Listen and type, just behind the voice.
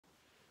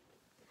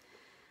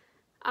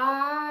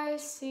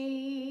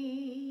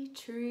see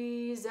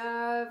trees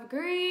of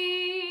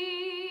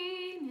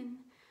green and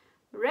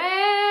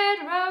red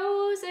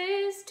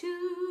roses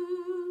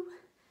too.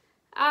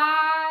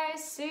 I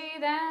see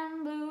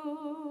them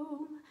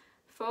bloom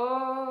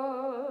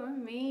for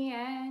me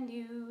and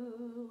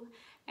you,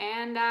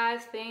 and I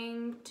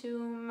think to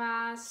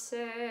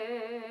myself,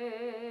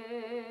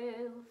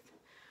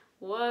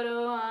 what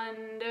a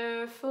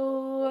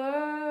wonderful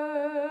world.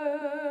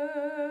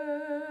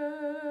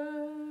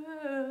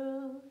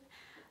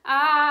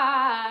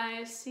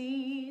 I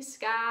see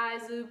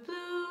skies of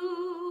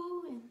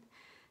blue and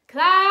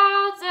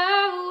clouds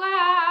of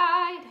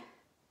white,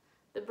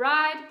 the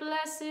bright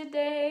blessed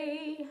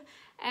day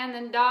and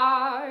the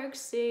dark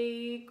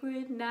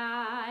sacred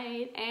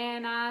night,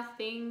 and I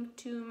think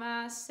to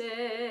myself,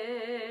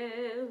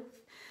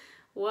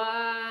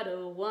 what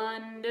a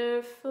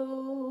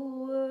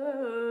wonderful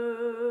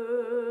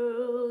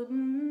world.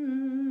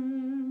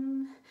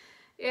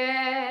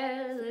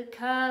 Yeah, the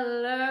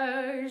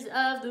colors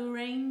of the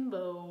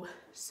rainbow,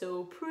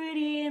 so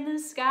pretty in the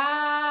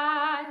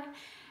sky,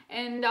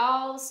 and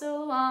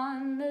also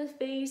on the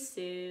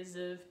faces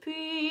of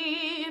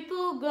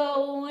people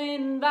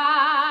going by.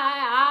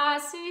 I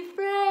see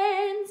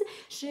friends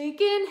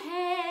shaking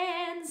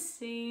hands,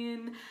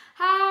 saying,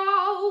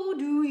 how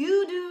do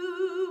you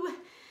do?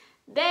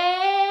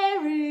 They're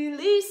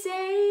really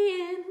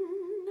saying,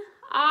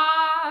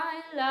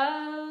 I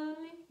love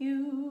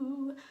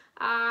you.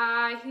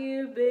 I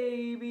hear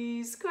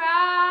babies cry.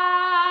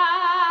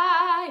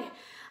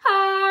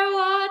 I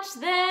watch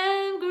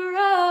them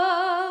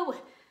grow.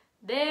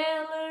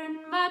 They'll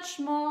learn much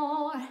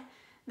more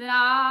than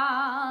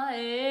I'll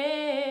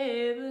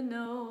ever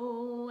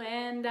know.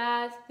 And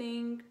I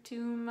think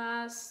to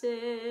myself,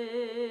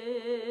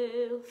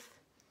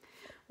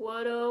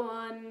 what a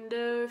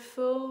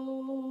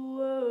wonderful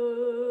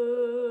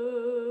world.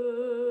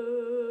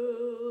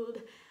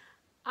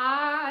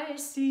 I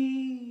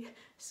see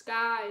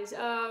skies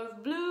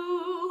of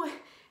blue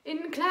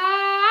and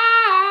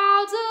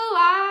clouds of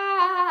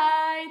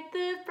white,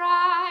 the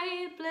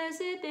bright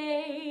blessed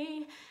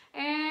day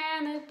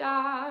and the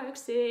dark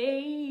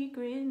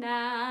sacred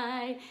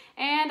night,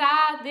 and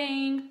I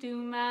think to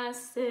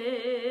myself,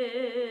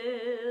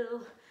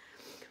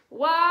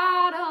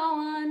 what a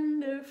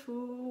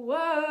wonderful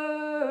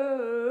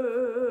world,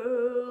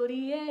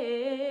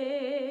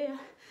 yeah.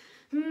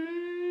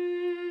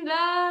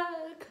 The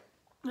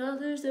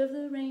colors of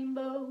the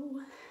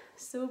rainbow,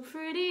 so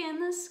pretty in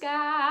the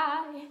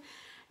sky,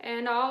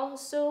 and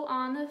also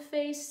on the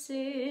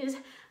faces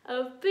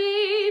of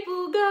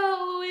people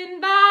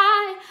going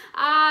by.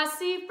 I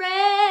see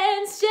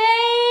friends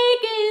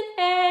shaking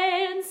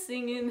hands,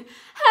 singing,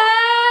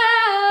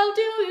 how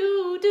do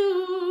you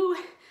do?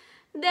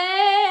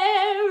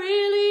 They're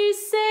really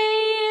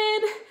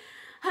saying,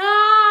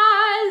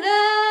 I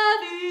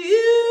love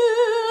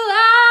you.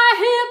 I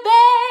hear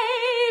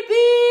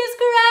babies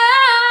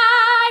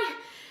cry,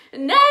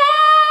 and I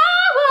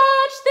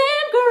watch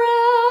them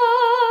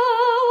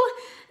grow.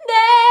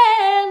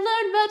 They'll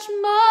learn much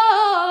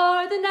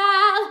more than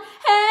I'll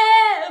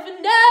ever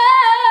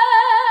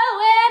know.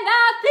 And I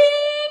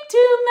think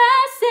to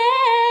myself,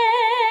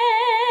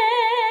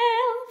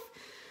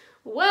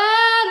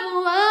 what a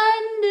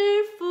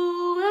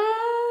wonderful world.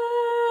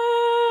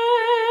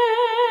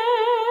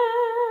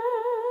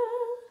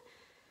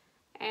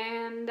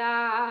 And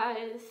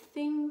I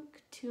think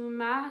to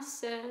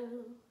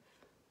myself,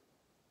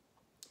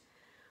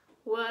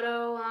 what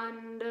a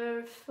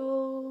wonderful